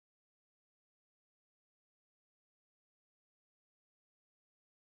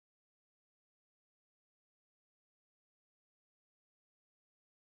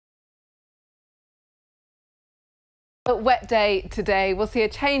A wet day today. We'll see a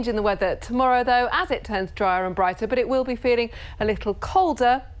change in the weather tomorrow, though, as it turns drier and brighter, but it will be feeling a little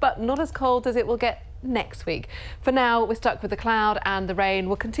colder, but not as cold as it will get next week. For now, we're stuck with the cloud and the rain.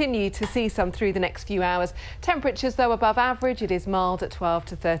 We'll continue to see some through the next few hours. Temperatures, though, above average. It is mild at 12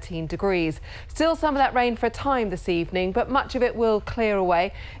 to 13 degrees. Still some of that rain for a time this evening, but much of it will clear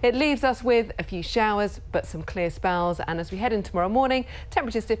away. It leaves us with a few showers, but some clear spells. And as we head in tomorrow morning,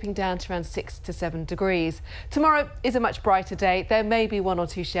 temperatures dipping down to around 6 to 7 degrees. Tomorrow is a much brighter day. There may be 1 or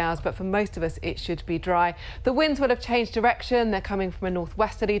 2 showers, but for most of us, it should be dry. The winds will have changed direction. They're coming from a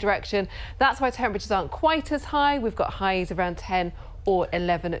northwesterly direction. That's why temperatures aren't quite as high. We've got highs around 10 or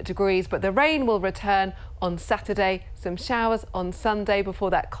 11 degrees, but the rain will return on Saturday. Some showers on Sunday before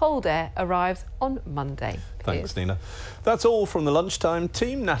that cold air arrives on Monday. Thanks, Nina. That's all from the lunchtime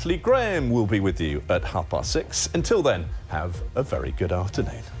team. Natalie Graham will be with you at 6:30. Until then, have a very good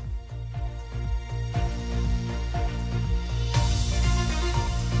afternoon.